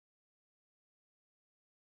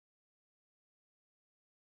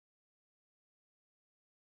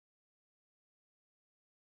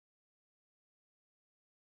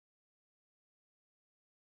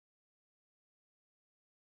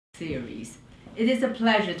series. It is a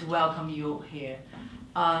pleasure to welcome you here.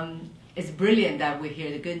 It's brilliant that we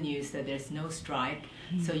hear the good news that there's no strike,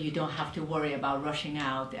 so you don't have to worry about rushing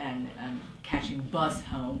out and catching bus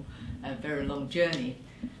home, a very long journey.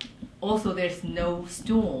 Also, there's no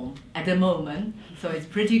storm at the moment, so it's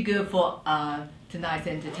pretty good for tonight's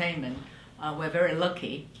entertainment. We're very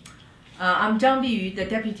lucky. I'm Zhang Biyu, the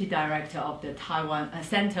Deputy Director of the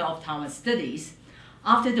Center of Taiwan Studies.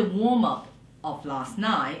 After the warm-up of last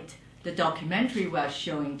night, the documentary we're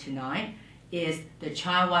showing tonight is the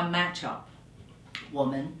Chai-Wan Matchup,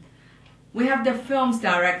 Woman. We have the film's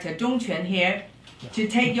director, Chung Chuan, here to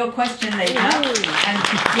take your question later. And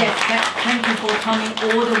yes, thank you for coming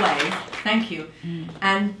all the way. Thank you.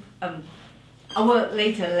 And I will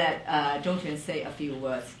later let Chung Chuan say a few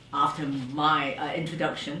words after my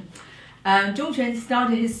introduction. Chung Chuan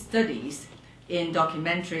started his studies in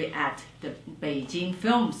documentary at the Beijing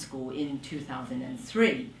Film School in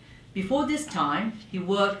 2003. Before this time, he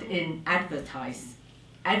worked in advertising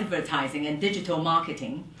and digital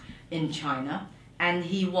marketing in China, and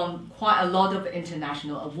he won quite a lot of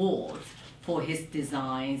international awards for his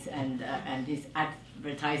designs and his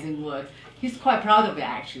advertising work. He's quite proud of it,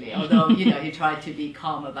 actually, although he tried to be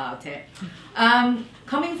calm about it.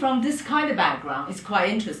 Coming from this kind of background, it's quite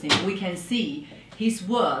interesting. We can see his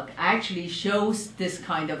work actually shows this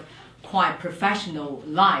kind of quite professional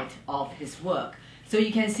light of his work. So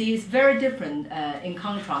you can see it's very different in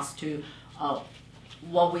contrast to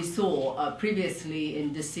what we saw previously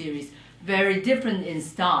in this series, very different in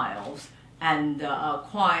styles and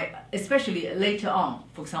quite, especially later on,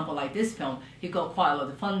 for example, like this film, he got quite a lot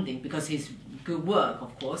of funding because his good work,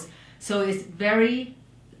 of course. So it's very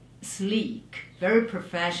sleek, very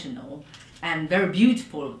professional, and very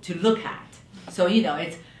beautiful to look at. So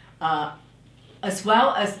it's as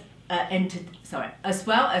well as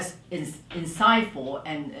insightful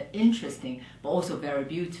and interesting, but also very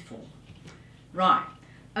beautiful. Right.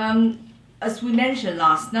 As we mentioned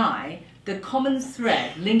last night, the common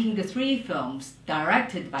thread linking the three films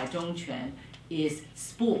directed by Chung Chuan is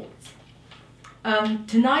sports.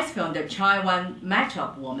 Tonight's film, the Chai-Wan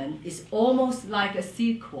Matchup Woman, is almost like a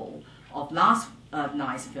sequel of last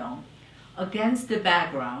night's film, against the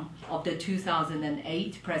background of the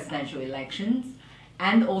 2008 presidential elections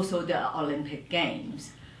and also the Olympic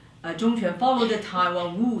Games. Chung Chuan followed the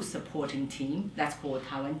Taiwan Wu supporting team, that's called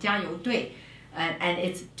Taiwan Jiayou Dui, and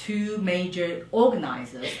its two major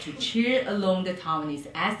organizers to cheer along the Taiwanese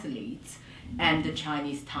athletes and the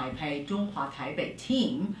Chinese Taipei, Zhonghua Taipei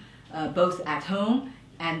team, both at home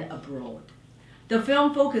and abroad. The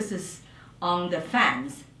film focuses on the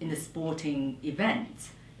fans in the sporting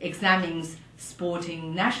events, examines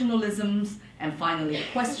sporting nationalisms, and finally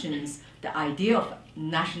questions the idea of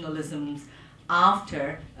nationalisms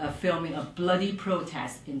after filming a bloody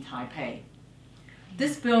protest in Taipei.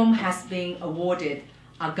 This film has been awarded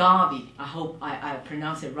Ogilvy, I hope I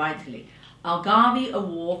pronounce it rightly, Ogilvy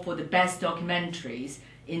Award for the Best Documentaries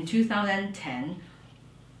in 2010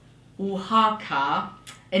 Oaxaca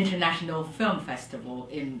International Film Festival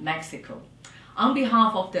in Mexico. On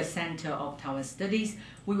behalf of the Center of Taiwan Studies,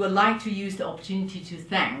 we would like to use the opportunity to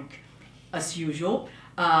thank, as usual,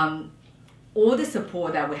 all the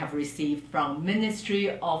support that we have received from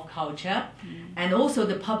Ministry of Culture and also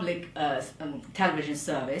the public television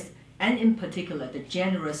service, and in particular the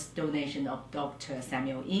generous donation of Dr.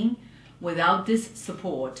 Samuel Ying. Without this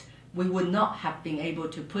support, we would not have been able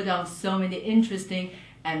to put on so many interesting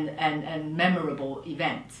and memorable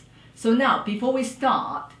events. So now, before we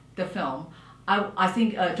start the film, I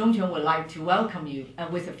think Chung Chuan would like to welcome you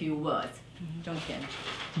with a few words. Chung Chuan.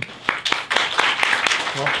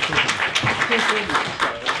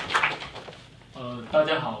 大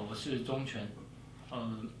家好，我是钟全，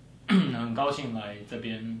很高兴来这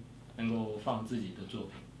边能够放自己的作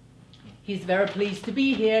品。He's very pleased to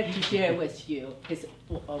be here to share with you his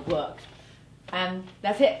work, and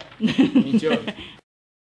that's it. Me too.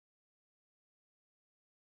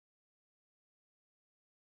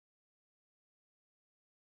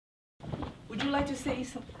 Would you like to say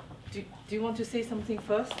something? Do you want to say something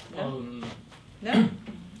first? No? No?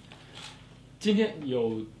 今天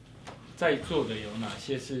有在座的有哪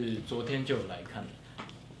些是昨天就有来看的？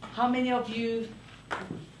 How many of you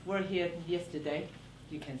were here yesterday?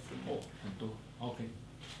 You can see. 哦，很多。OK.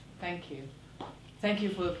 Thank you. Thank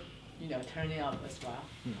you for turning up as well.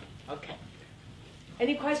 Okay.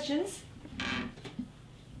 Any questions?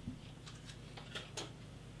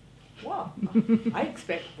 Wow, I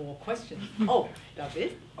expect more questions. Oh,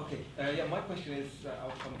 David? Okay, yeah, my question is,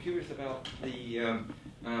 I'm curious about the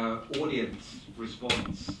audience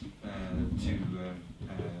response to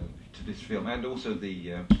to this film, and also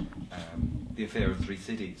the affair of three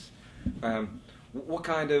cities. What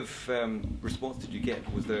kind of response did you get?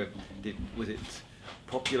 Was it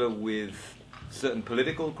popular with certain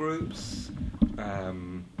political groups?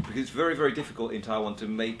 Because it's very, very difficult in Taiwan to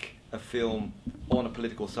make a film on a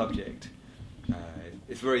political subject.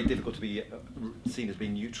 It's very difficult to be seen as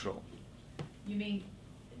being neutral. You mean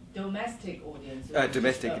domestic audience?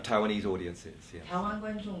 Domestic Taiwanese audiences, yes. 台湾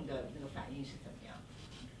观众的那个反应是怎么样？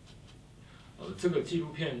这个纪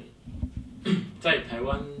录片在台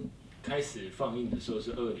湾开始放映的时候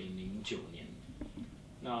是2009年，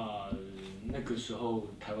那个时候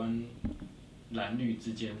台湾蓝绿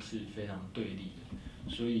之间是非常对立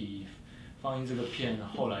的，所以放映这个片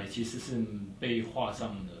后来其实是被画上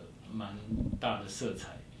了蛮大的色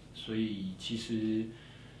彩，所以其实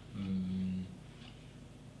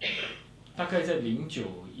大概在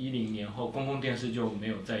0910年后，公共电视就没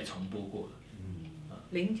有再重播过了。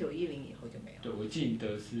0910以后就没有。对，我记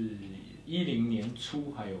得是10年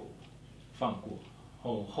初还有放过，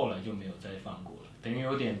后来就没有再放过了，等于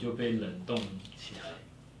有点就被冷冻起来。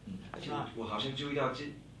我好像注意到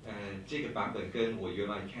这个版本跟我原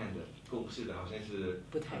来看的故事的好像是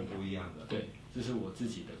很不一样的。对，这是我自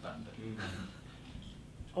己的版本。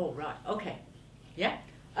Oh right, okay, yeah.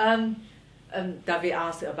 David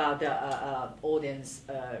asked about the audience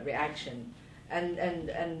reaction,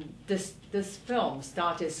 and this film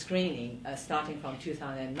started screening starting from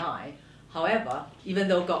 2009. However, even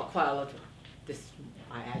though got quite a lot of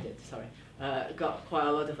got quite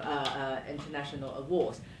a lot of international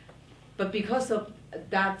awards, but because of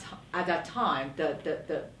that at that time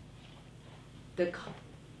the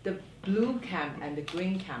blue camp and the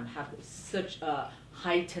green camp have such a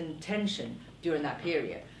heightened tension during that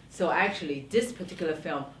period. So actually, this particular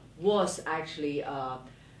film was actually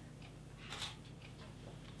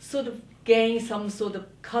sort of gain some sort of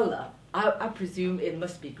color. I presume it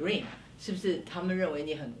must be green. 是不是他们认为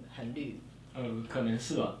你很绿？可能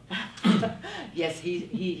是吧。Yes,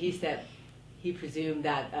 he said he presumed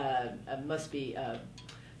that must be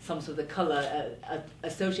some sort of color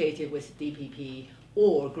associated with DPP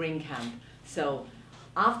or green camp. So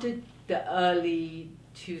after the early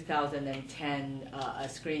 2010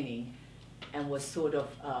 screening, and was sort of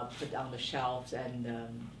put on the shelves and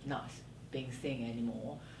not being seen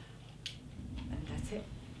anymore, and that's it.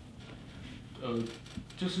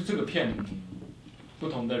 就是这个片，不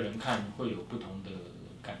同的人看会有不同的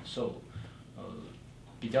感受。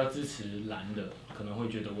比较支持蓝的，可能会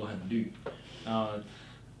觉得我很绿；那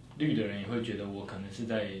绿的人也会觉得我可能是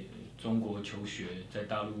在中国求学，在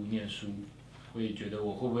大陆念书，会觉得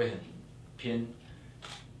我会不会很偏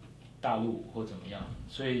大陆或怎么样？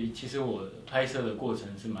所以其实我拍摄的过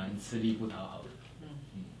程是蛮吃力不讨好的。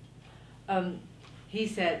He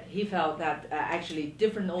said he felt that actually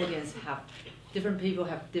different people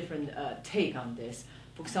have different take on this.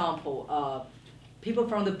 For example, people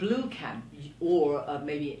from the blue camp, or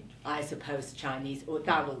maybe I suppose Chinese or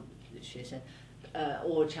大陆学生,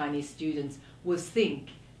 or Chinese students would think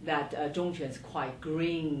that Chung Chuan is quite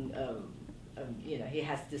green. He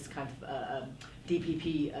has this kind of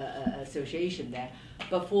DPP association there.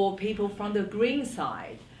 But for people from the green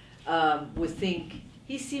side, would think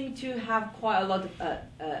he seemed to have quite a lot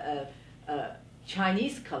of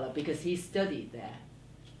Chinese color because he studied there.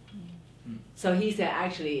 So he said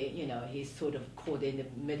actually, he's sort of caught in the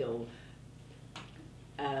middle.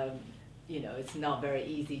 It's not very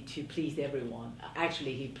easy to please everyone.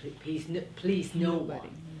 Actually, he pleased nobody.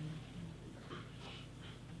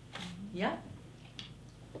 Yeah?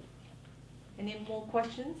 Any more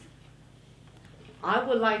questions? I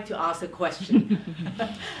would like to ask a question.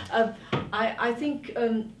 I think,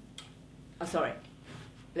 sorry,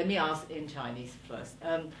 let me ask in Chinese first.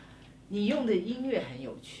 你用的音乐很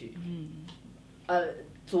有趣。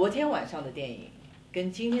昨天晚上的电影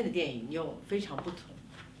跟今天的电影用非常不同，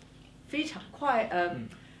非常快。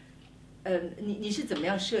你是怎么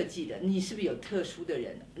样设计的？你是不是有特殊的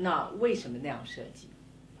人？那为什么那样设计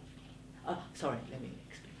？Sorry, let me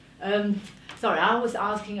explain. Sorry, I was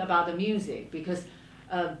asking about the music because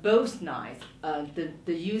both nights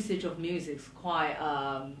the usage of music is quite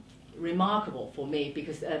remarkable for me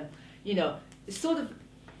because it's sort of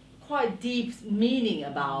quite deep meaning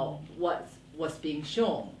about what's being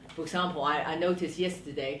shown. For example, I noticed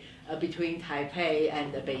yesterday between Taipei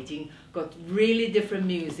and Beijing got really different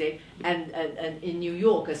music, and in New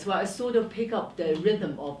York as well, I sort of pick up the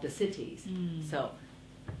rhythm of the cities. So,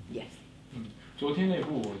 yes. 昨天那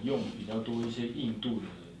部我用比较多一些印度的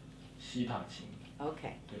西塔琴。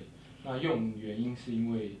OK。对，那用原因是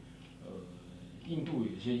因为印度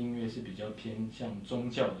有些音乐是比较偏向宗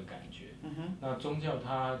教的感觉。那宗教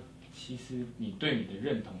它其实你对你的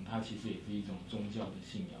认同，它其实也是一种宗教的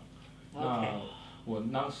信仰。那我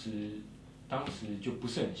当时就不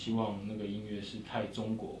是很希望那个音乐是太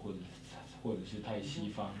中国或者是太西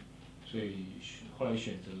方，所以后来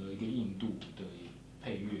选择了一个印度的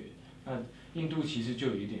配乐。那印度其实就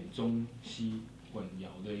有一点中西混淆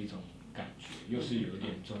的一种感觉，又是有一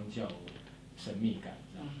点宗教神秘感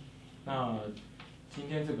这样。那今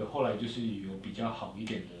天这个后来就是有比较好一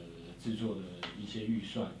点的制作的一些预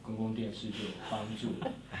算，公共电视就有帮助，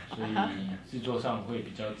所以制作上会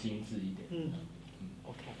比较精致一点。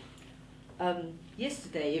Okay.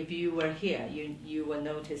 Yesterday, if you were here, you will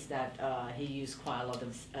notice that he used quite a lot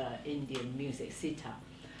of Indian music, sitar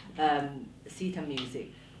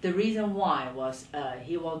music. The reason why was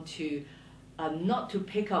he wanted to not to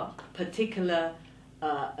pick up particular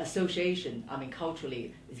association. I mean,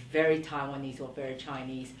 culturally, it's very Taiwanese or very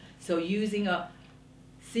Chinese. So using a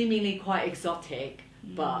seemingly quite exotic,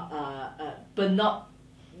 but not,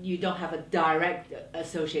 you don't have a direct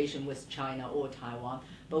association with China or Taiwan,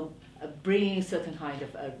 but bringing certain kind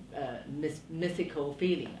of mythical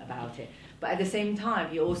feeling about it. But at the same time,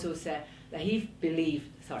 he also said that he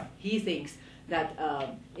thinks that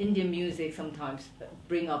Indian music sometimes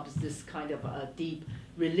bring up this kind of a deep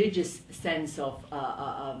religious sense of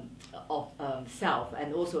self,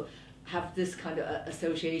 and also have this kind of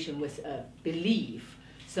association with belief.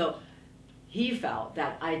 So he felt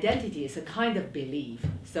that identity is a kind of belief.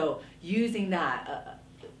 So using that,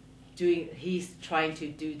 he's trying to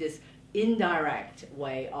do this indirect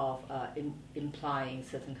way of implying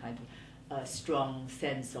certain kind of strong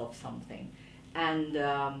sense of something. And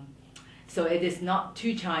so it is not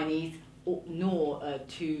too Chinese nor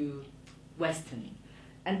too Western.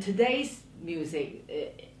 And today's music,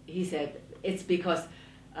 he said, it's because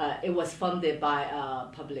it was funded by a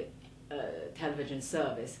public television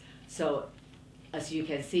service. So as you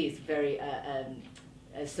can see, it's very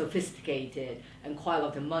sophisticated, and quite a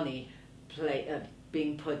lot of money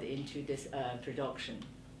being put into this production.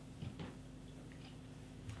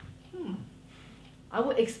 I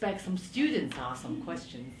would expect some students ask some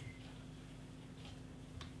questions.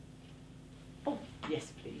 Oh,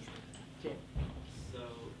 yes, please. Jim. So,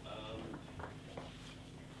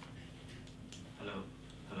 hello.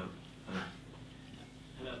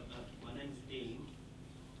 My name's Dean.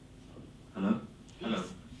 Hello.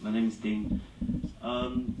 My name's Dean.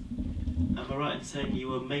 Am I right in saying you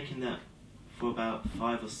were making that for about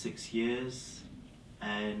 5 or 6 years,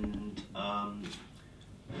 and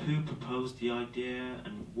who proposed the idea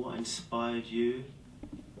and what inspired you?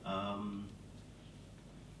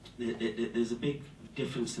 There's a big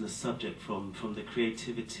difference in the subject from the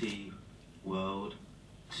creativity world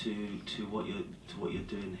to what you're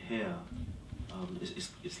doing here.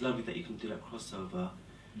 It's lovely that you can do that crossover.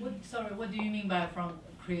 What do you mean by from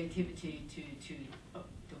creativity to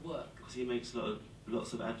the work? Because he makes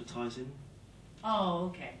lots of advertising. Oh,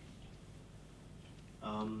 okay.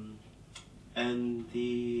 And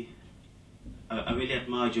I really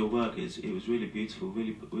admired your work. It was really beautiful,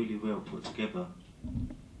 really well put together.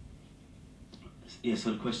 Yeah.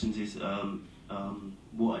 So the question is,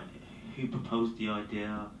 who proposed the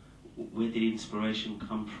idea? Where did the inspiration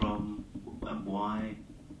come from, and why?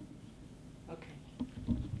 Okay.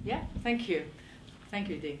 Yeah. Thank you,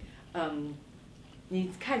 Dean. 你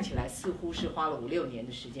看起来似乎是花了5、6年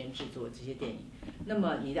的时间制作这些电影，那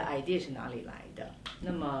么你的 idea 是哪里来的？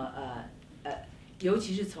那么尤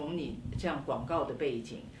其是从你这样广告的背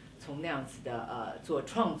景，从那样子的做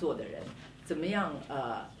创作的人，怎么样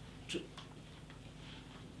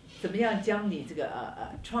将你这个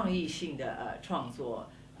创意性的创作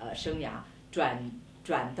生涯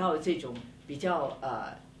转到这种比较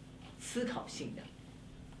思考性的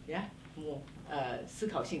思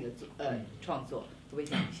考性的创作，可不可以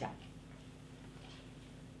讲一下？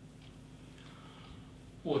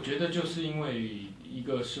我觉得就是因为一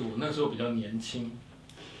个是我那时候比较年轻，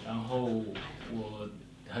然后我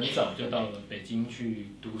很早就到了北京去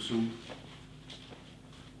读书，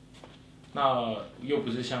那又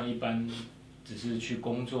不是像一般只是去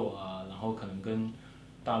工作啊，然后可能跟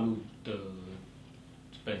大陆的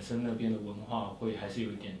本身那边的文化会还是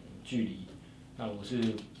有一点距离。那我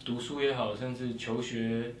是读书也好，甚至求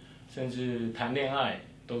学，甚至谈恋爱，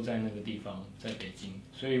都在那个地方，在北京，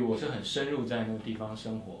所以我是很深入在那个地方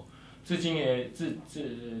生活。至今也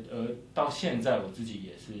到现在我自己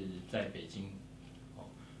也是在北京，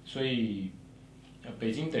所以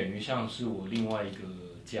北京等于像是我另外一个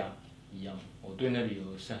家一样，我对那里有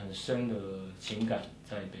很深的情感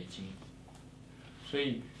在北京。所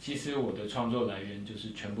以其实我的创作来源就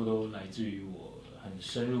是全部都来自于我很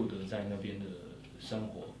深入的在那边的生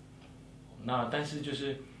活。那但是就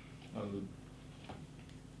是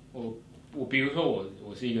我比如说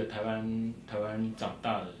我是一个台湾长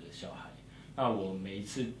大的小孩，那我每一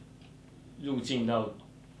次入境到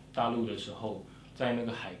大陆的时候，在那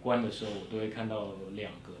个海关的时候，我都会看到2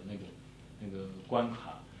个那个关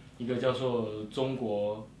卡，一个叫做中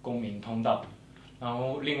国公民通道，然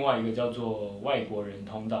后另外一个叫做外国人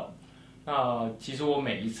通道。那其实我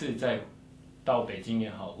每一次到北京也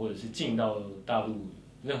好，或者是进到大陆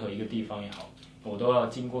任何一个地方也好，我都要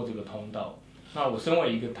经过这个通道。那我身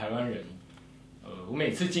为一个台湾人，我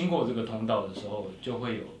每次经过这个通道的时候，就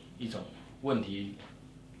会有一种问题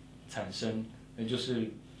产生，那就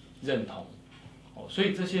是认同。所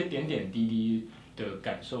以这些点点滴滴的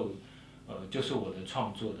感受，就是我的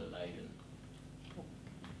创作的来源。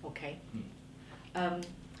Okay.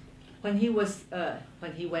 When he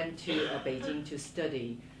went to Beijing to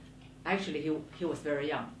study, actually he was very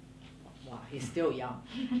young. Wow, he's still young,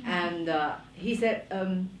 and he said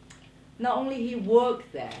not only he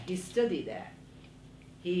worked there, he studied there.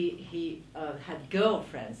 He had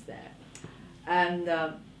girlfriends there, and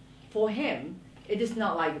for him, it is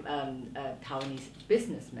not like a Taiwanese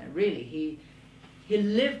businessman. Really, he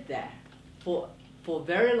lived there for a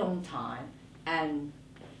very long time, and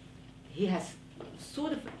he has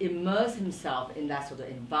sort of immersed himself in that sort of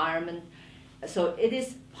environment. So it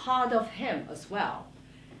is part of him as well.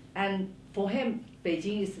 And for him,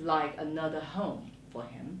 Beijing is like another home for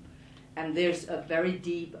him. And there's a very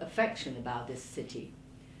deep affection about this city.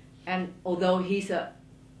 And although he said,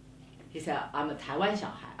 I'm a Taiwan 小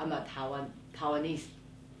孩, I'm a Taiwanese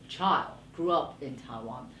child, grew up in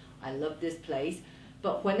Taiwan. I love this place.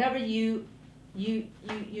 But whenever you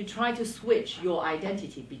try to switch your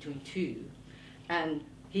identity between two, and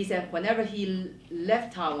he said whenever he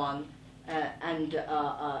left Taiwan and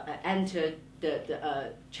entered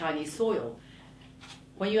the Chinese soil,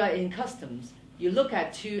 when you are in customs, you look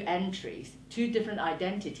at 2 entries, 2 different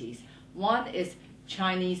identities. One is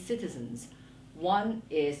Chinese citizens, one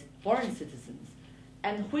is foreign citizens.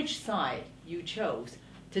 And which side you chose?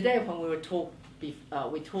 Today, when we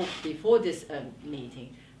talked before this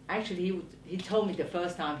meeting, actually he told me the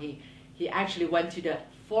first time he actually went to the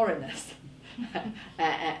foreigners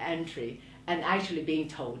entry and actually being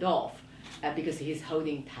told off because he's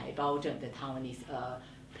holding Taipei, the Taiwanese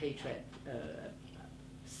patriot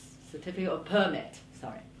certificate or permit.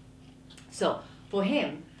 Sorry. So for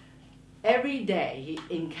him, every day he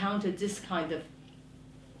encountered this kind of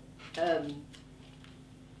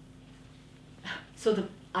sort of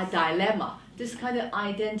a dilemma, this kind of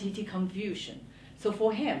identity confusion. So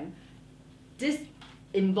for him, this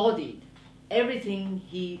embodied everything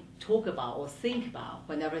he talk about or think about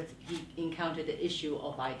whenever he encountered the issue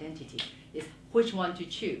of identity, is which one to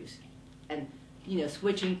choose. And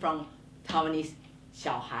switching from Taiwanese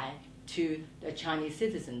小孩 to the Chinese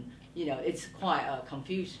citizen, it's quite a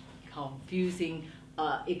confusing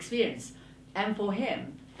experience. And for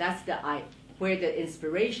him, that's where the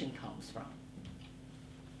inspiration comes from.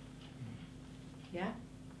 Yeah?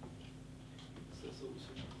 So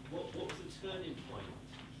what was the turning point?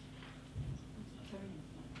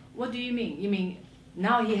 What do you mean? You mean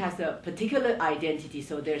now he has a particular identity,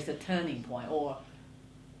 so there's a turning point, or?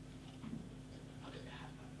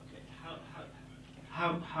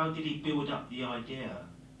 How did he build up the idea?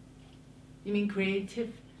 You mean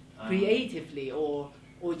creatively, or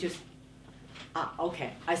just?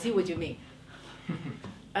 Okay, I see what you mean.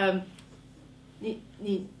 你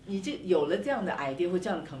这有了这样的 idea 或这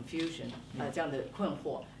样的 confusion 这样的困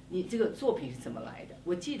惑，你这个作品是怎么来的？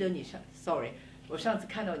我记得你sorry， 我上次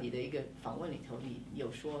看到你的一个访问里头，你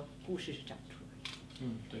有说故事是长出来。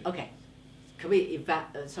对。OK， 可不可以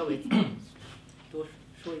稍微多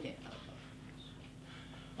说一点？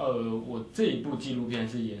我这一部纪录片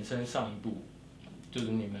是延伸上一部，就是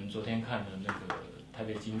你们昨天看的那个台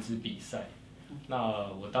北金枝比赛。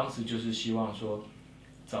那我当时就是希望说，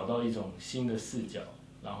找到一种新的视角，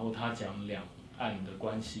然后他讲两岸的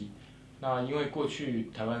关系。那因为过去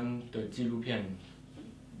台湾的纪录片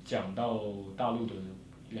讲到大陆的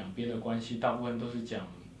两边的关系，大部分都是讲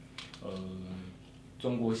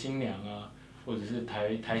中国新娘啊，或者是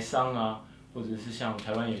台商啊，或者是像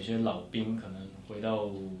台湾有些老兵可能回到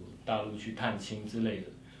大陆去探亲之类的。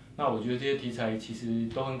那我觉得这些题材其实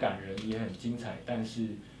都很感人，也很精彩，但是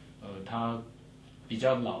它比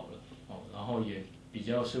较老了然后也比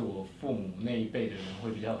较是我父母那一辈的人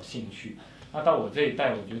会比较有兴趣。那到我这一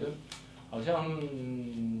代，我觉得好像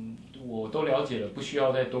我都了解了，不需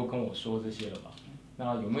要再多跟我说这些了吧？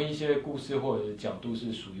那有没有一些故事或者角度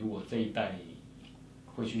是属于我这一代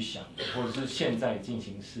会去想的，或者是现在进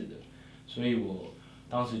行式的？所以我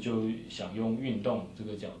当时就想用运动这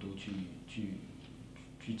个角度去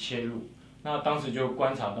去切入。那当时就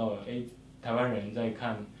观察到了，台湾人在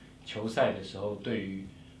看球赛的时候，对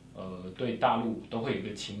大陆都会有一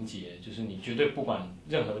个情节，就是你绝对不管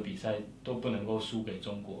任何的比赛都不能够输给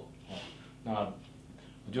中国哦。那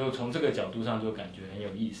我就从这个角度上就感觉很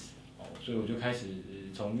有意思哦，所以我就开始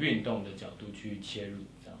从运动的角度去切入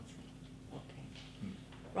这样子。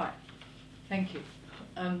Okay. Right. Thank you.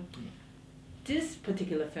 This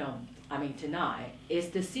particular film, I mean Tonight, is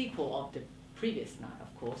the sequel of the previous night,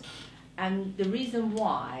 of course, and the reason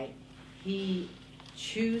why he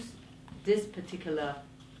chose this particular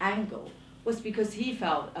angle was because he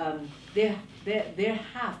felt there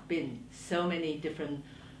have been so many different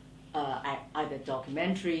either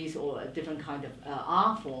documentaries or a different kind of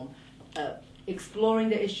art form exploring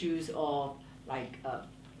the issues of like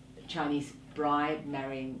Chinese bride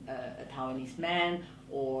marrying a Taiwanese man,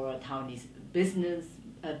 or a Taiwanese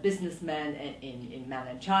businessman in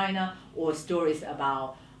mainland China, or stories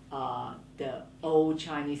about the old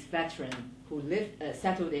Chinese veteran who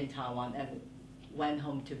settled in Taiwan and went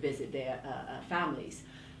home to visit their families.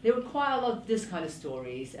 There were quite a lot of this kind of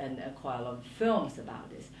stories and quite a lot of films about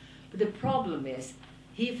this. But the problem is,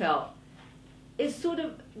 he felt it sort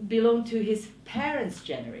of belonged to his parents'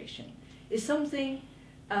 generation. It's something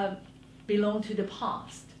belonged to the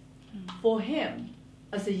past. For him,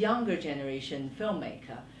 as a younger generation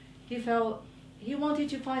filmmaker, he felt he wanted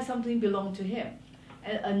to find something belonged to him,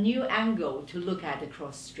 a new angle to look at the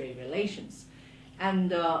cross-strait relations.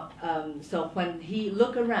 And so when he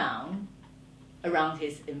looked around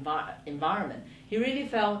his environment, he really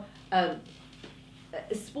felt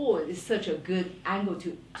sport is such a good angle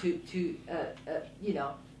to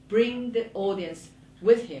bring the audience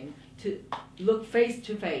with him to look face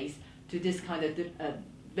to face to this kind of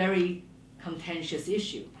very contentious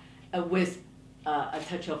issue with a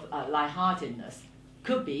touch of lightheartedness,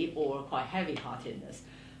 could be, or quite heavy-heartedness.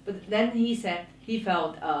 But then he said he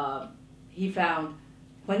found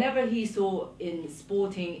whenever he saw in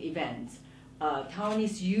sporting events,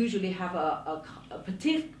 Taiwanese usually have a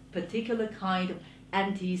particular kind of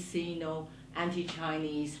anti-Sino,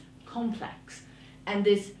 anti-Chinese complex. And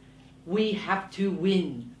this, we have to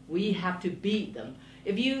win, we have to beat them.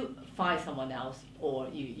 If you fight someone else, or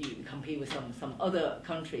you compete with some other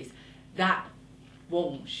countries, that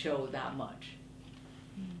won't show that much.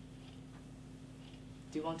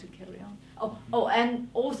 Do you want to carry on? Oh, and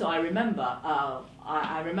also I remember,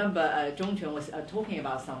 Chung Chuan was talking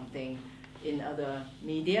about something in other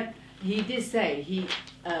media. He did say he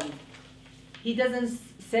doesn't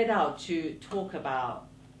set out to talk about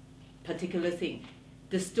particular thing.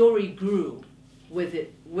 The story grew with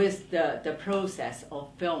the process of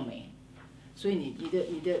filming. 所以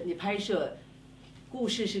你拍摄故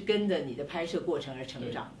事是跟着你的拍摄过程而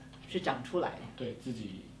成长的，是长出来的。对自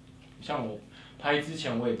己，像我拍之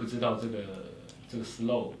前我也不知道这个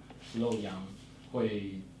slow 杨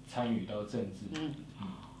会参与到政治，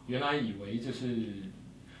原来以为就是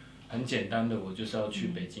很简单的，我就是要去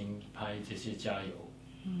北京拍这些加油，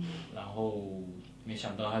然后没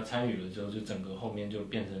想到他参与了之后，就整个后面就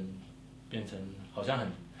变成好像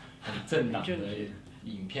很政党的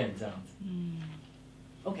影片这样子。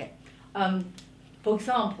Okay. For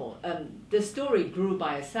example, the story grew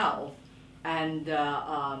by itself, and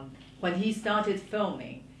when he started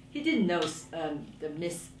filming, he didn't know the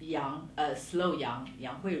Miss Yang, Slow Yang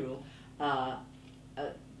Huiru,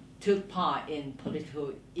 took part in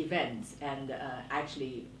political events and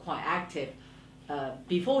actually quite active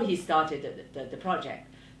before he started the project.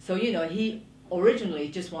 So, he originally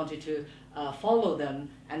just wanted to follow them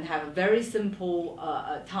and have a very simple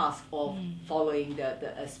task of following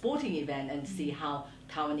the sporting event and see how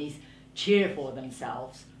Taiwanese cheer for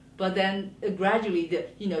themselves. But then gradually,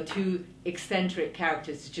 the two eccentric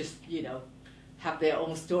characters just have their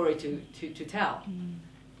own story to tell.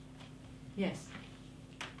 Yes.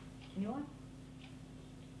 Anyone?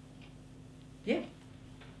 Yeah.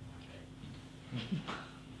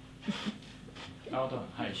 然后都很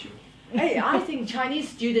害羞。 Hey, I think Chinese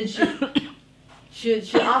students should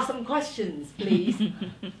ask some questions, please.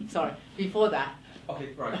 Sorry, before that.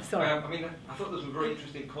 Okay, right. Sorry. I thought there was a very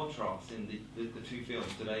interesting contrast in the two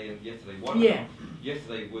films today and yesterday. One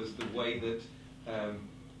yesterday was the way that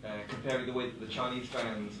comparing the way that the Chinese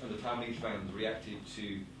fans and the Taiwanese fans reacted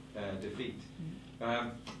to defeat.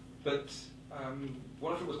 But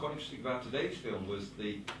what I thought was quite interesting about today's film was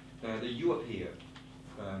the you appear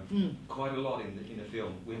quite a lot in the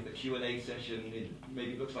film. We have the Q&A session,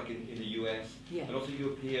 maybe it looks like in the US, and also you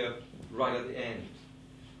appear right at the end.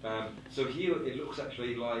 So here it looks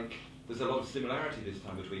actually like there's a lot of similarity this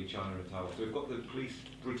time between China and Taiwan. So we've got the police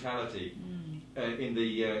brutality in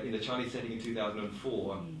the Chinese setting in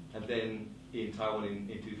 2004, and then in Taiwan in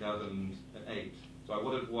 2008. So I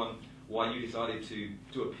wondered why you decided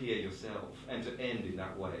to appear yourself and to end in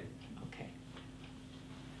that way.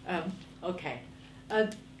 OK，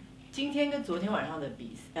 今天跟昨天晚上的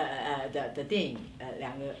的电影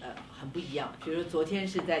两个很不一样。比如说昨天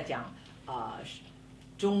是在讲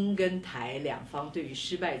中跟台两方对于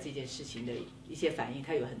失败这件事情的一些反应，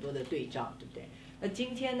它有很多的对照，对不对？那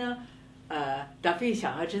今天呢，David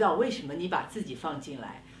想要知道为什么你把自己放进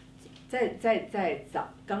来，在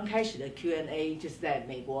刚开始的 Q&A 就是在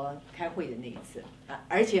美国开会的那一次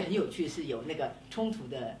而且很有趣是有那个冲突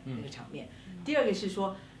的那个场面。第二个是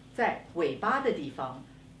说在尾巴的地方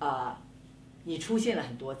你出现了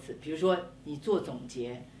很多次，比如说你做总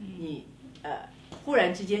结，你忽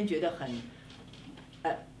然之间觉得很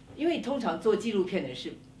因为通常做纪录片的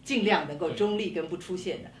是尽量能够中立跟不出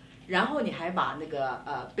现的，然后你还把那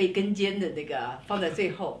个被跟监的那个放在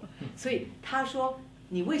最后，所以他说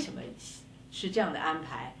你为什么是这样的安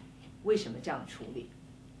排，为什么这样处理？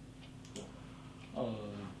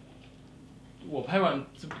我拍完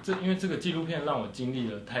因为这个纪录片让我经历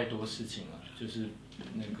了太多事情了，就是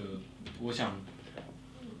那个我想，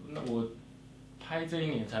那我拍这一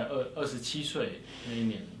年才27岁那一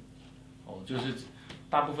年，就是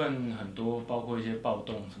大部分很多包括一些暴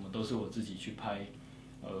动什么都是我自己去拍，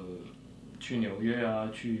去纽约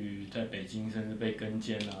啊，去在北京甚至被跟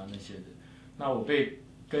监啊那些的。那我被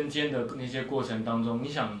跟监的那些过程当中，你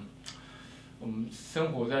想，我们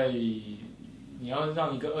生活在你要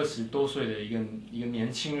让一个20多岁的一个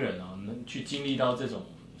年轻人啊，能去经历到这种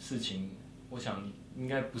事情，我想应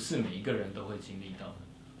该不是每一个人都会经历到的。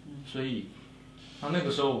所以，那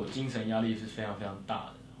个时候我精神压力是非常非常大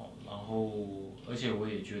的。然后，而且我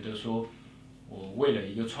也觉得说，我为了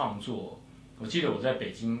一个创作，我记得我在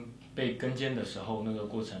北京被跟监的时候，那个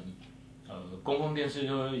过程，公共电视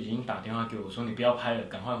就已经打电话给我说，你不要拍了，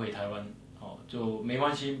赶快回台湾，就没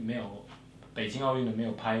关系，没有北京奥运的没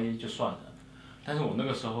有拍就算了。但是我那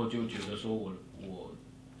个时候就觉得说我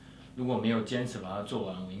如果没有坚持把它做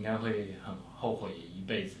完，我应该会很后悔一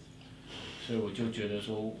辈子，所以我就觉得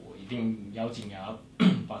说我一定咬紧牙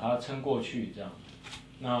把它撑过去这样。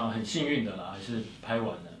那很幸运的啦，还是拍完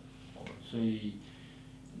了，所以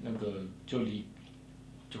那个就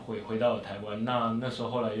回到了台湾。那时候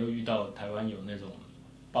后来又遇到台湾有那种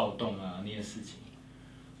暴动啊那些事情，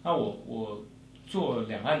那我做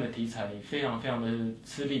两岸的题材非常非常的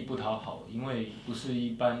吃力不讨好，因为不是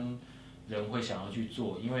一般人会想要去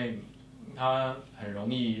做，因为它很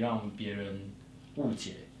容易让别人误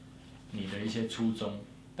解你的一些初衷。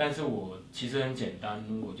但是我其实很简单，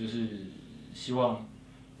我就是希望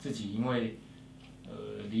自己因为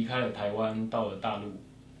离开了台湾到了大陆，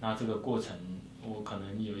那这个过程我可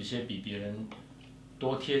能有一些比别人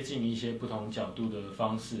多贴近一些不同角度的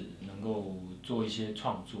方式，能够做一些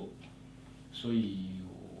创作。所以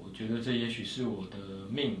我觉得这也许是我的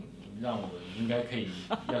命，让我应该可以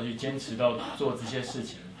要去坚持到做这些事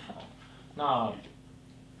情。那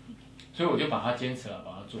所以我就把它坚持了，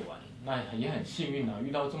把它做完。那也很幸运啊，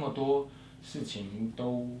遇到这么多事情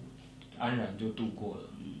都安然就度过了。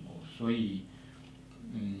所以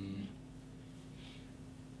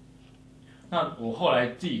那我后来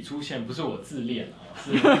自己出现，不是我自恋啊，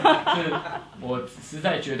是我实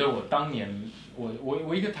在觉得我当年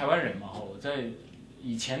我一个台湾人嘛，我在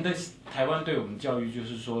以前的台湾对我们教育就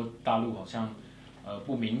是说大陆好像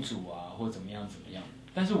不民主啊，或怎么样。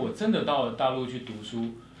但是我真的到了大陆去读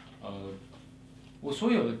书，我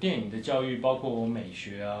所有的电影的教育，包括我美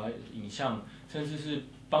学啊、影像，甚至是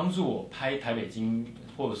帮助我拍台北京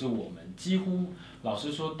或者是我们，几乎老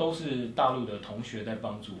实说都是大陆的同学在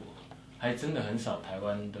帮助我。还真的很少台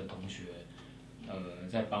湾的同学，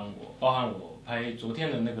在帮我，包含我拍昨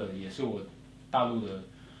天的那个，也是我大陆的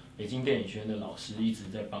北京电影学院的老师一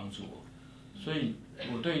直在帮助我，所以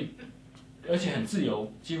我对，而且很自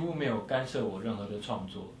由，几乎没有干涉我任何的创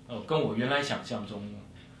作，跟我原来想象中，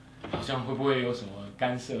好像会不会有什么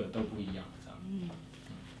干涉都不一样这样。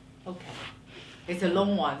Okay, it's a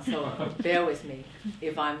long one, so bear with me.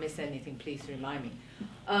 If I miss anything, please remind me.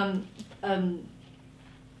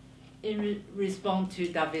 In response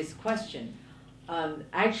to David's question,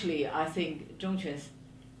 actually, I think Chung Chuan's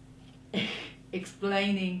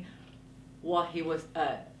explaining what he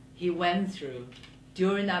went through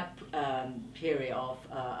during that period of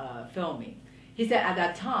filming. He said at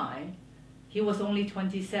that time, he was only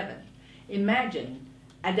 27. Imagine,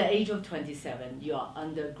 at the age of 27, you are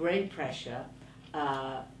under great pressure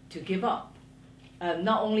to give up.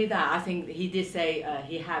 Not only that, I think he did say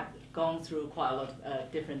he had gone through quite a lot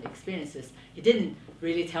of different experiences. He didn't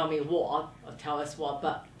really tell me what, tell us what,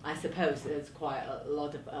 but I suppose there's quite a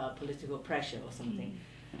lot of political pressure or something.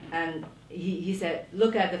 And he said,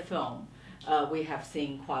 look at the film. We have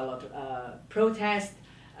seen quite a lot of protests.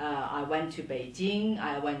 I went to Beijing.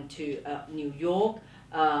 I went to New York.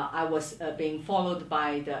 I was being followed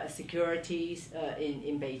by the securities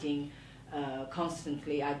in Beijing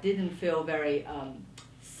constantly. I didn't feel very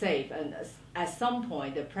safe. And at some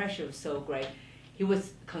point, the pressure was so great, he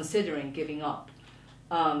was considering giving up.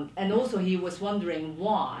 And also he was wondering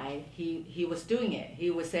why he was doing it. He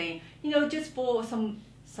was saying, just for some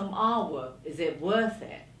artwork, is it worth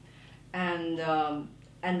it?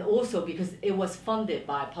 And also because it was funded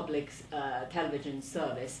by public television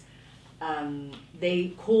service,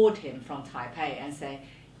 they called him from Taipei and say,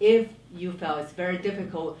 if you felt it's very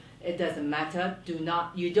difficult, it doesn't matter.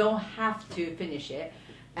 You don't have to finish it,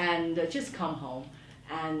 and just come home.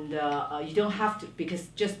 And you don't have to, because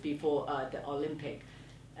just before the Olympic,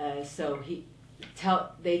 so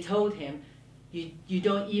they told him, you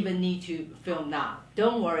don't even need to film now.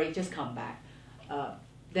 Don't worry, just come back.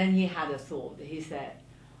 Then he had a thought. He said,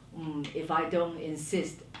 if I don't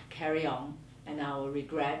insist, carry on, and I will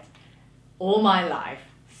regret all my life.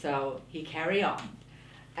 So he carried on.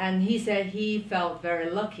 And he said he felt very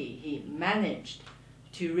lucky. He managed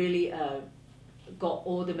to really got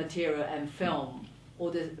all the material and film all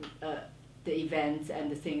the events and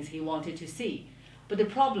the things he wanted to see. But the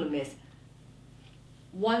problem is,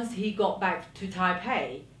 once he got back to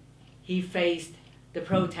Taipei, he faced the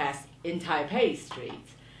protests in Taipei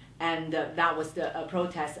streets. And that was the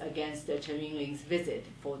protest against Chen Yunling's visit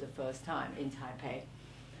for the first time in Taipei.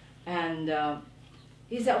 And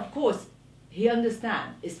he said, of course, he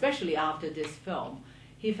understands, especially after this film,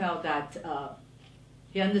 he felt that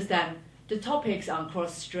he understands the topics on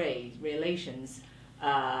cross-strait relations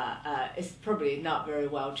is probably not very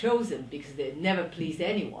well chosen because they never pleased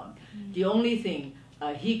anyone. The only thing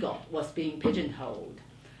he got was being pigeonholed.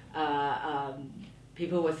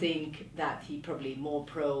 People would think that he probably more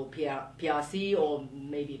pro-PRC or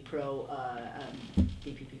maybe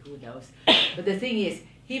pro-DPP, who knows. But the thing is,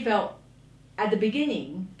 he felt at the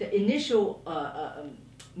beginning, the initial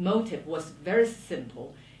motive was very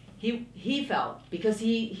simple. He felt, because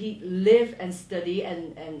he lived and studied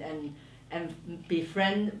and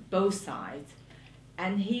befriend both sides,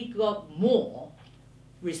 and he got more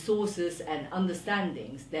resources and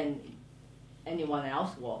understandings than anyone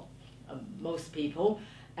else, well, most people,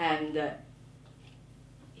 and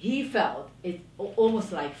he felt it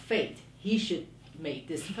almost like fate. He should make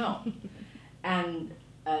this film, and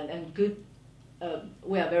good.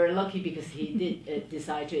 We are very lucky because he did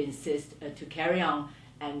decide to insist to carry on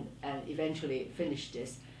and eventually finish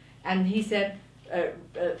this. And he said,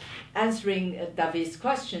 answering David's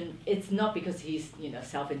question, it's not because he's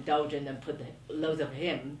self-indulgent and put loads of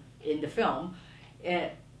him in the film.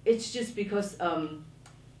 It's just because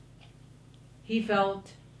he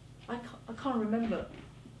felt, I can't remember.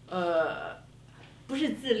 不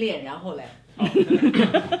是自恋，然后嘞。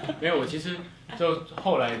没有，我其实就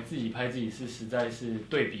后来自己拍自己是实在是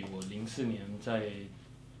对比我04年在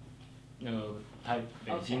那个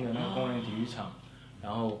北京的那个公园体育场，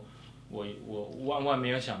然后我万万没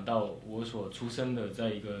有想到我所出生的在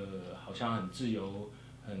一个好像很自由、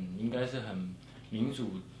应该是很民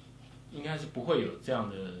主，应该是不会有这样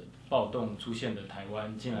的暴动出现的台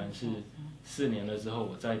湾，竟然是4年了之后，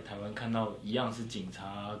我在台湾看到一样是警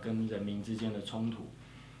察跟人民之间的冲突。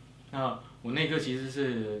那我那一刻其实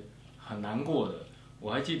是很难过的。我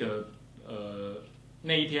还记得，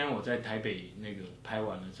那一天我在台北那个拍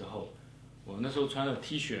完了之后，我那时候穿了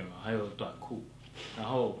T 恤嘛，还有短裤，然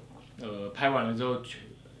后拍完了之后，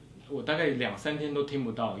我大概2-3天都听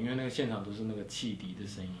不到，因为那个现场都是那个汽笛的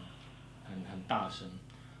声音，很大声。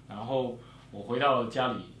然后我回到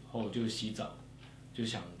家里后就洗澡，就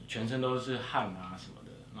想全身都是汗啊什么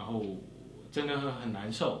的，然后真的很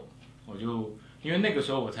难受。我就因为那个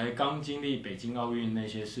时候我才刚经历北京奥运那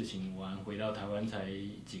些事情完，回到台湾才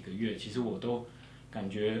几个月，其实我都感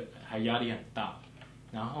觉还压力很大。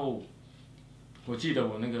然后我记得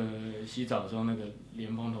我那个洗澡的时候，那个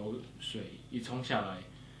莲蓬头水一冲下来，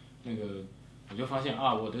那个我就发现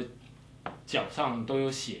啊，我的脚上都有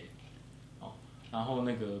血，哦，然后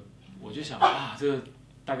那个我就想啊，这个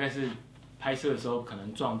大概是拍摄的时候可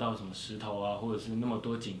能撞到什么石头啊，或者是那么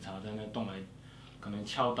多警察在那动来，可能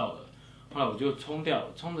敲到了。后来我就冲掉，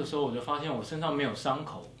冲的时候我就发现我身上没有伤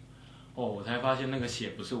口，哦，我才发现那个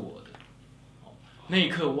血不是我的，哦，那一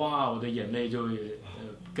刻哇，我的眼泪就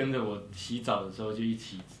跟着我洗澡的时候就一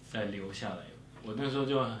起在流下来。我那时候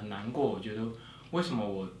就很难过，我觉得为什么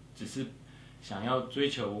我只是想要追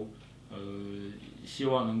求，希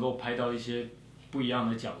望能够拍到一些不一样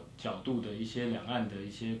的角度的一些两岸的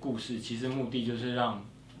一些故事，其实目的就是让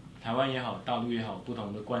台湾也好，大陆也好，不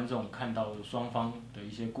同的观众看到双方的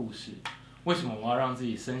一些故事。为什么我要让自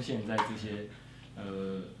己深陷在这些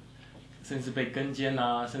甚至被跟监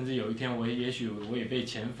啊，甚至有一天也许我也被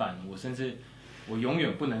遣返，甚至我永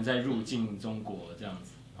远不能再入境中国这样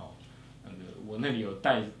子哦。我那里有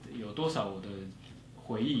多少我的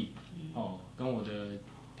回忆哦，跟我的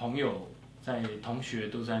朋友同学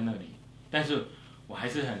都在那里，但是我还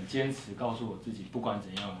是很坚持告诉我自己，不管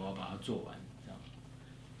怎样，我要把它做完。这样。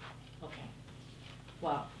Okay.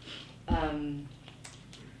 Well,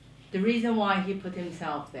 the reason why he put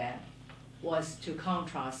himself there was to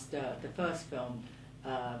contrast the first film,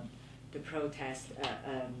 the protest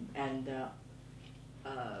and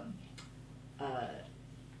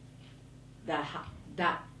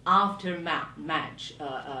that after-match,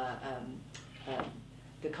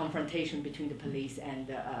 the confrontation between the police and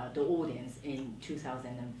the audience in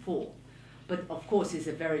 2004. But of course, it's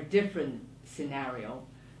a very different scenario,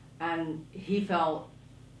 and he felt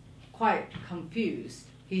quite confused.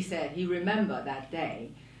 He said he remembered that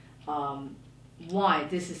day. Why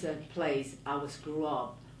this is a place I grew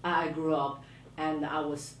up, and I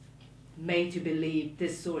was made to believe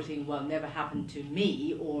this sort of thing will never happen to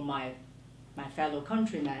me or my fellow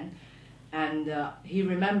countrymen. And he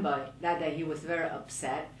remembered that day he was very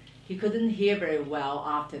upset. He couldn't hear very well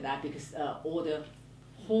after that because all the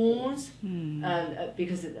horns,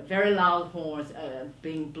 because very loud horns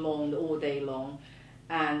being blown all day long.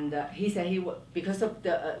 And he said because of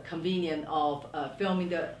the convenience of filming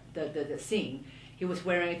the scene, he was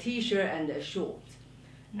wearing a t-shirt and a shorts.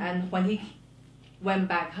 And when he went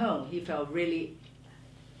back home, he felt really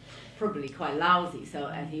probably quite lousy.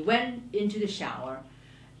 And he went into the shower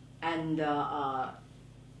and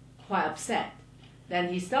quite upset. Then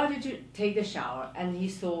he started to take the shower, and he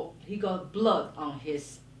got blood on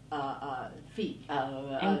his feet,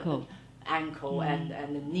 ankle and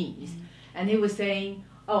the knees. And he was saying,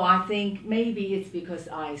 "Oh, I think maybe it's because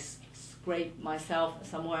I scraped myself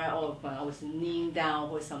somewhere, or when I was kneeling down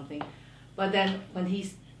or something." But then when he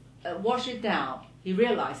washed it down, he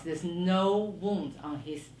realized there's no wounds on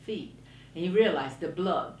his feet. And he realized the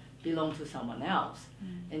blood belonged to someone else.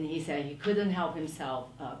 And he said he couldn't help himself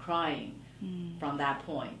crying from that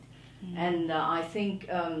point. And I think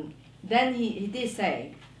then he did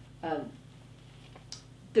say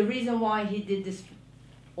the reason why he did this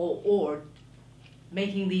or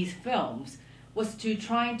making these films was to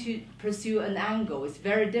try to pursue an angle. It's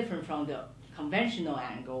very different from the conventional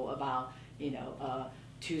angle about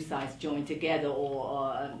two sides joined together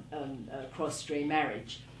or a cross-strait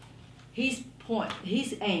marriage. His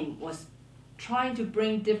aim was trying to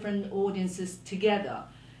bring different audiences together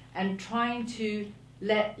and trying to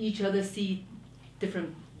let each other see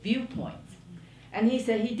different viewpoints. And he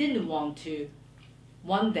said he didn't want to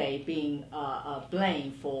one day being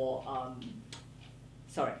blamed for,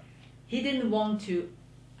 he didn't want to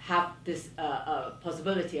have this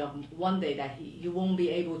possibility of one day that he won't be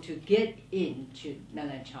able to get into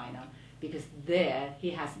mainland China, because there he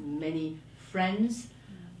has many friends,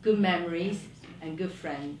 good memories, and good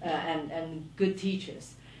friends and good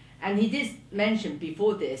teachers. And he did mention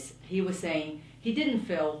before this, he was saying he didn't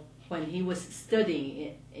feel when he was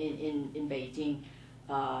studying in Beijing,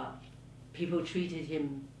 people treated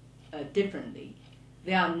him differently.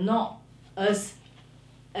 They are not as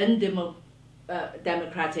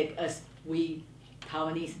undemocratic as we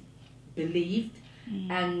Taiwanese believed.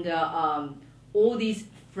 And all these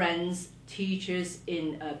friends, teachers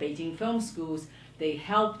in Beijing Film Schools, they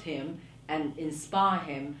helped him and inspired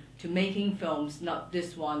him to making films, not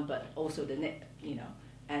this one, but also the next,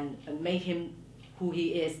 and make him who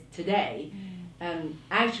he is today. And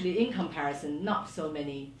actually, in comparison, not so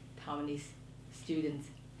many Taiwanese students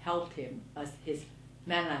helped him as his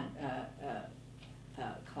mainland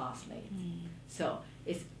classmates. So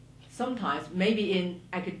it's sometimes, maybe in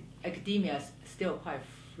academia, still quite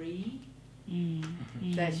free.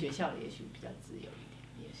 在学校里也许比较自由一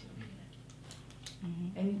点，也是有可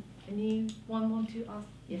能。Anyone want to ask?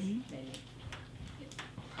 Yes, maybe.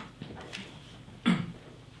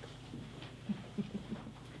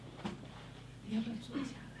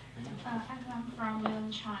 I'm from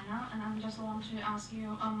mainland China, and I just want to ask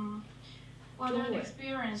you, whether the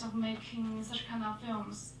experience of making such kind of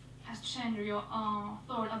films has changed your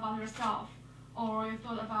thought about yourself, or your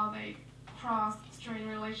thought about the cross-strait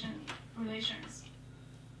relations.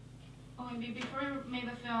 Or maybe before you made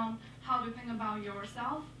the film, how do you think about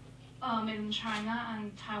yourself, made in China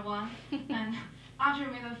and Taiwan? And after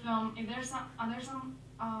you made the film, are there some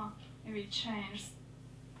maybe change?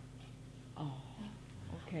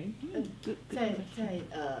 OK， 在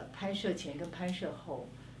拍摄前跟拍摄后，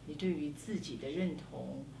你对于自己的认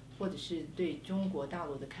同，或者是对中国大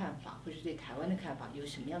陆的看法，或者是对台湾的看法，有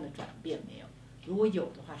什么样的转变没有？如果有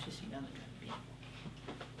的话，是什么样的转变？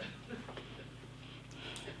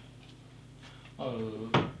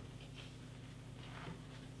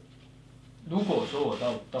如果说我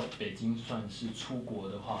到北京算是出国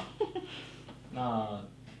的话，那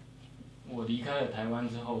我离开了台湾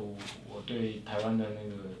之后，我对台湾的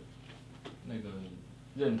那个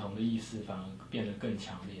认同的意识反而变得更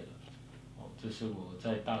强烈了。这是我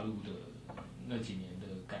在大陆的那几年的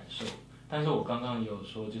感受。但是我刚刚也有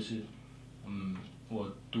说，就是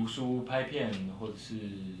我读书、拍片，或者是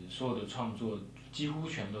所有的创作，几乎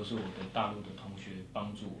全都是我的大陆的同学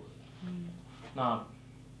帮助我的。那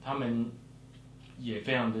他们也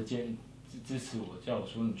非常的支持我，叫我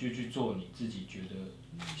说你就去做你自己觉得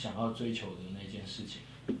想要追求的那件事情。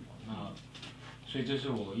那所以这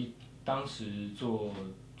是我当时做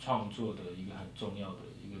创作的一个很重要的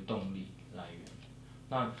一个动力来源。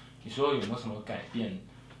那你说有没有什么改变？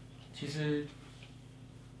其实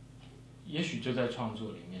也许就在创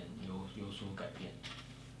作里面有所改变，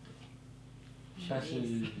但是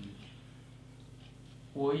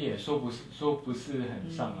我也说不是很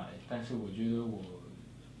上来，但是我觉得我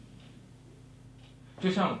就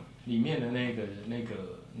像里面的那个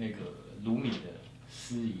鲁米的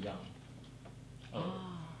诗一样，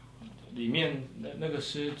里面那个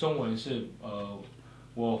诗中文是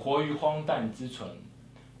我活于荒诞之城，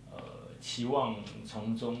期望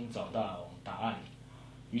从中找到答案，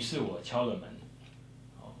于是我敲了门，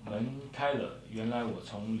门开了，原来我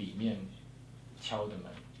从里面敲的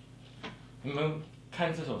门。你们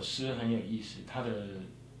看这首诗很有意思，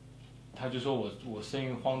他就说我生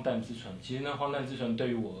于荒诞之城，其实那荒诞之城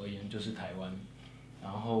对于我而言就是台湾，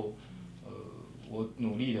然后我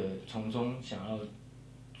努力的从中想要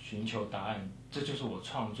寻求答案，这就是我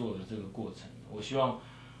创作的这个过程。我希望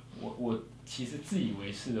我其实自以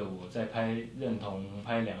为是的我在认同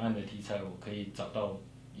拍两岸的题材，我可以找到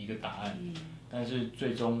一个答案，但是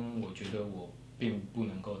最终我觉得我并不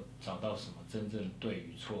能够找到什么真正对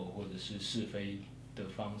与错或者是是非的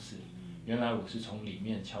方式。原来我是从里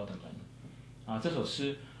面敲的门啊！这首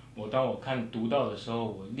诗当我读到的时候，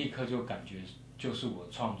我立刻就感觉就是我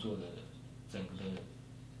创作的整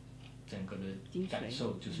个的感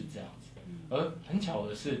受就是这样子。而很巧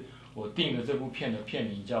的是，我定的这部片的片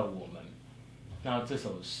名叫《我们》，那这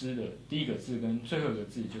首诗的第一个字跟最后一个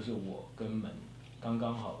字就是我跟门，刚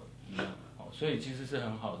刚好一样，所以其实是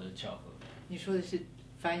很好的巧合。你说的是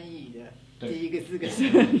翻译的对第一个字跟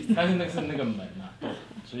但是那是那个门啊，对，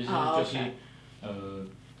所以就是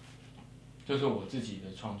就是我自己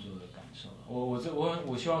的创作的感受。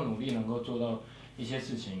我希望努力能够做到一些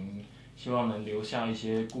事情，希望能留下一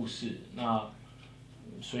些故事。那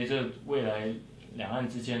随着未来两岸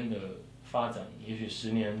之间的发展，也许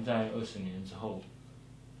10年、在20年之后，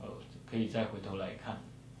可以再回头来看，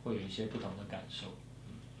会有一些不同的感受。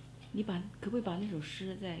你可不可以把那首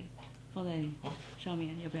诗再放在上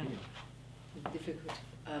面？要不要 difficult.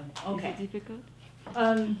 Okay. Is it difficult?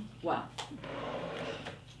 Well,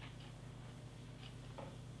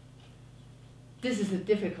 this is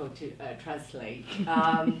difficult to translate.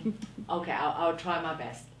 Okay, I'll try my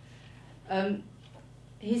best.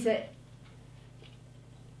 He said,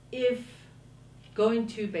 if going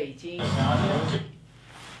to Beijing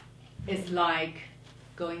is like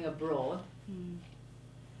going abroad,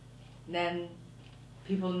 then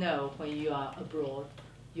people know when you are abroad,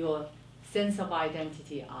 your sense of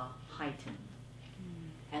identity are heightened.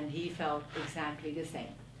 And he felt exactly the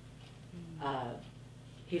same.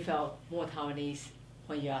 He felt more Taiwanese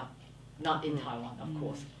when you are not in Taiwan, of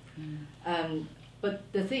course. But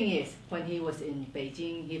the thing is, when he was in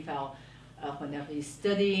Beijing, he felt whenever he's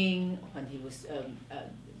studying, when he was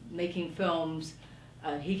making films,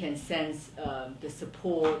 he can sense the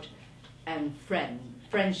support and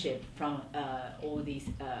friendship from all these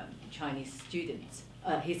Chinese students,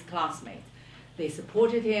 his classmates. They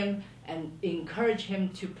supported him and encouraged him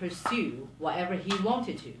to pursue whatever he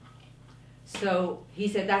wanted to. So he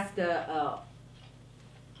said that's the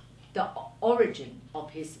origin of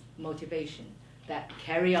his motivation, that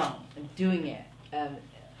carry on and doing it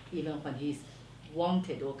even when he's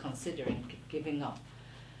wanted or considering giving up.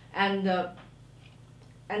 And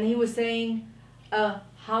he was saying,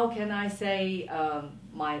 how can I say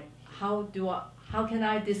how can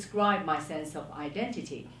I describe my sense of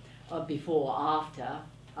identity before or after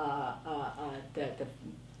the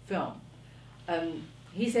film?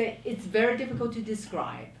 He said it's very difficult to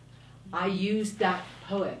describe. I use that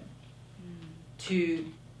poem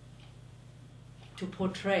to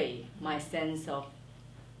portray my sense of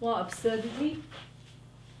Well, absurdity,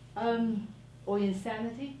 or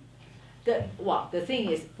insanity. The thing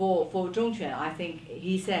is, for Chung Chuan, I think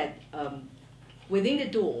he said, within the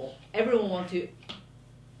door, everyone wants to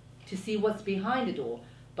see what's behind the door,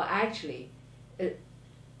 but actually,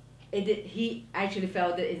 he actually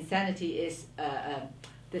felt that insanity is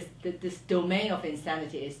this domain of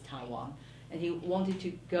insanity is Taiwan, and he wanted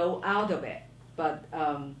to go out of it, but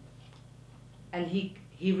and he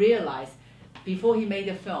realized before he made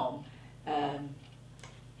the film,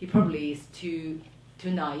 he probably is too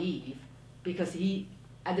naive, because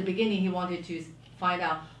at the beginning he wanted to find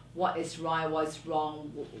out what is right, what's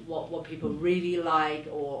wrong, what people really like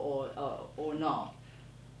or not.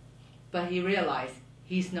 But he realized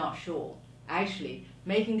he's not sure. Actually,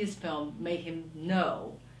 making this film made him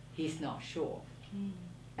know he's not sure.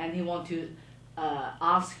 And he wants to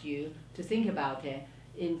ask you to think about it.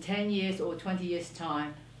 In 10 years or 20 years'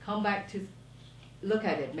 time, come back to look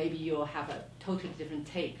at it. Maybe you'll have a totally different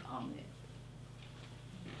take on it.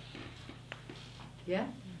 Yeah?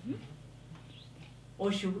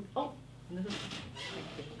 Or should we, another one.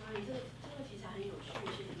 这个题材很有趣，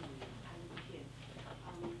谢谢你拍这部片。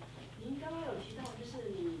您刚刚有提到，就是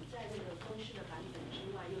你在那个公式的版本之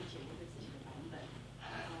外，又剪了一个自己的版本。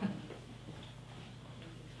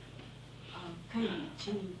可以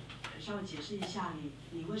请你稍微解释一下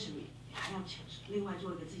你为什么还要另外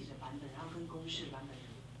做一个自己的版本，然后跟公式版本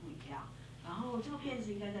不一样？然后这个片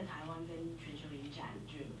子应该在台湾跟全球影展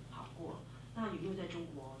就跑过，那有没有在中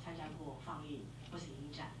国参加过放映或是影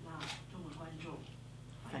展？那中国观众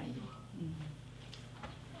反应如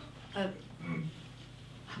何？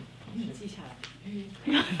你记下来。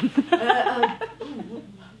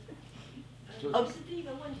是第一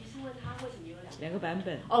个问题是问他为什么有两个版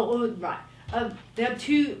本？ Right. There are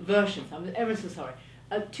two versions. I'm ever so sorry.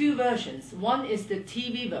 Two versions. One is the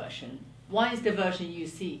TV version. One is the version you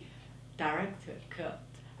see, director cut.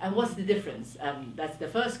 And what's the difference? That's the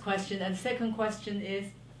first question. And the second question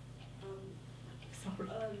is. Sorry.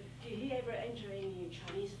 Did he ever enter any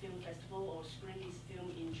Chinese film festival or screen his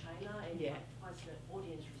film in China? And what's the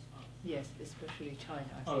audience response? Yes, especially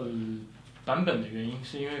China. 版本的原因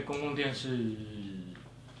是因为公共电视，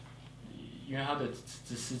因为它的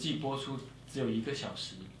实际播出只有1个小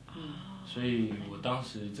时，所以我当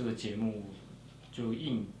时这个节目就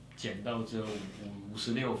硬剪到只有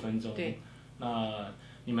56分钟。对。那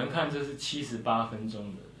你们看这是78分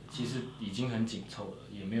钟的，其实已经很紧凑了，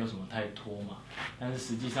也没有什么太拖嘛。但是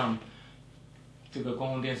实际上，这个公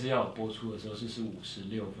共电视要播出的时候是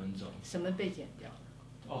56分钟。什么被剪掉？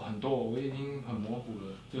很多，我已经很模糊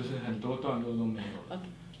了，就是很多段落都没有了。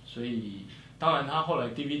所以，当然他后来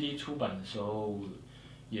DVD 出版的时候，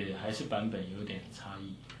也还是版本有点差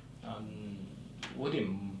异。我有点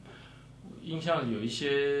印象有一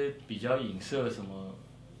些比较影射什么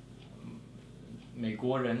美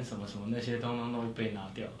国人什么什么那些，通通都被拿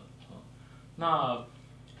掉了。那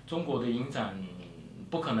中国的影展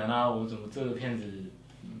不可能啊！我怎么这个片子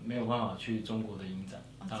没有办法去中国的影展，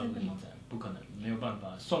大陆的影展不可能，没有办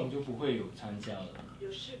法，送就不会有参加了。有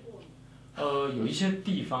试过吗？有一些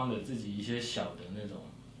地方的自己一些小的那种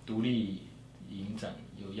独立影展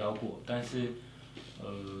有邀过，但是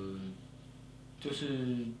就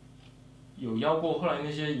是有邀过，后来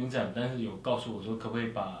那些影展，但是有告诉我说可不可以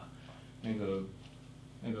把那个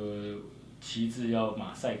旗帜要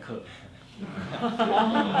马赛克。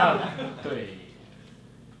对，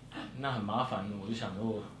那很麻烦，我就想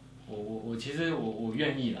说我其实我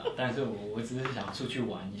愿意啦，但是我只是想出去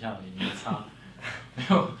玩一下而已，没差，没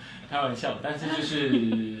有开玩笑，但是就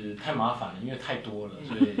是太麻烦了，因为太多了，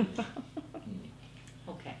所以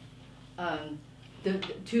Okay. The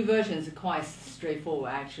two versions are quite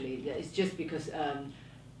straightforward actually. It's just because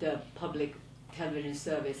the public television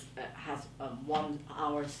service has a 1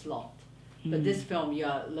 hour slot. But this film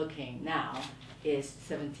you're looking now is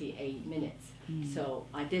 78 minutes. So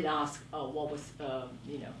I did ask what was,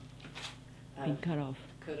 being cut off.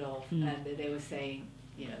 And they were saying,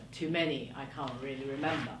 too many, I can't really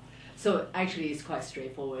remember. So actually it's quite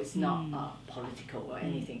straightforward. It's not political or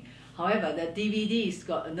anything. However, the DVD's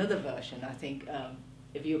got another version. I think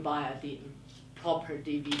if you buy a proper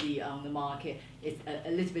DVD on the market, it's a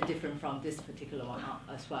little bit different from this particular one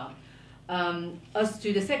as well. As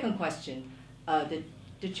to the second question,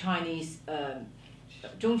 the Chinese,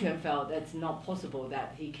 Chung Chuan felt that's not possible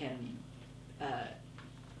that he can,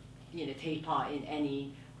 take part in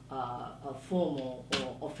any formal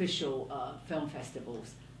or official film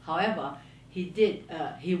festivals. However,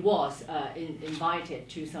 he was invited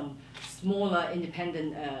to some smaller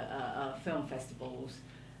independent film festivals,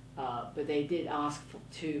 but they did ask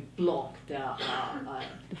to block the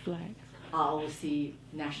flag. ROC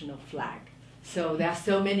national flag. So there are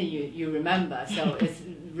so many you remember, so it's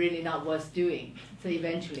really not worth doing. So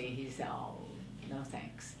eventually he said, oh, no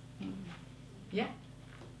thanks. Yeah?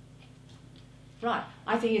 Right,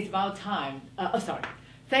 I think it's about time. Sorry.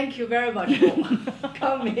 Thank you very much for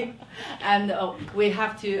coming. And we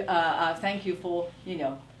have to thank you for,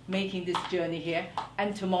 making this journey here.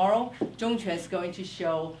 And tomorrow, Chung Chuan is going to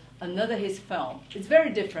show another his film. It's very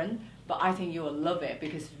different, but I think you will love it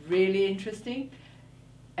because it's really interesting,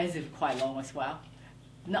 as if quite long as well.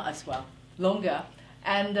 Not as well, longer.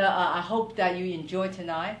 And I hope that you enjoy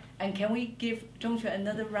tonight. And can we give Chung Chuan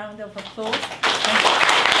another round of applause?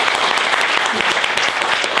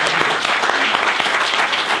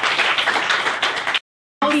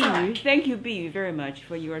 Thank you, Bi, very much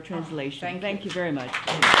for your translation. Thank you very much.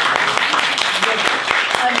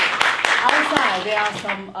 Outside there are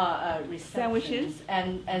some sandwiches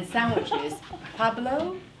and sandwiches.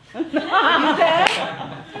 Pablo, you there?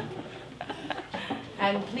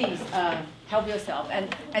 And please help yourself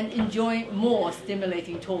and enjoy more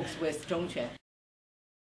stimulating talks with Chung Chuan.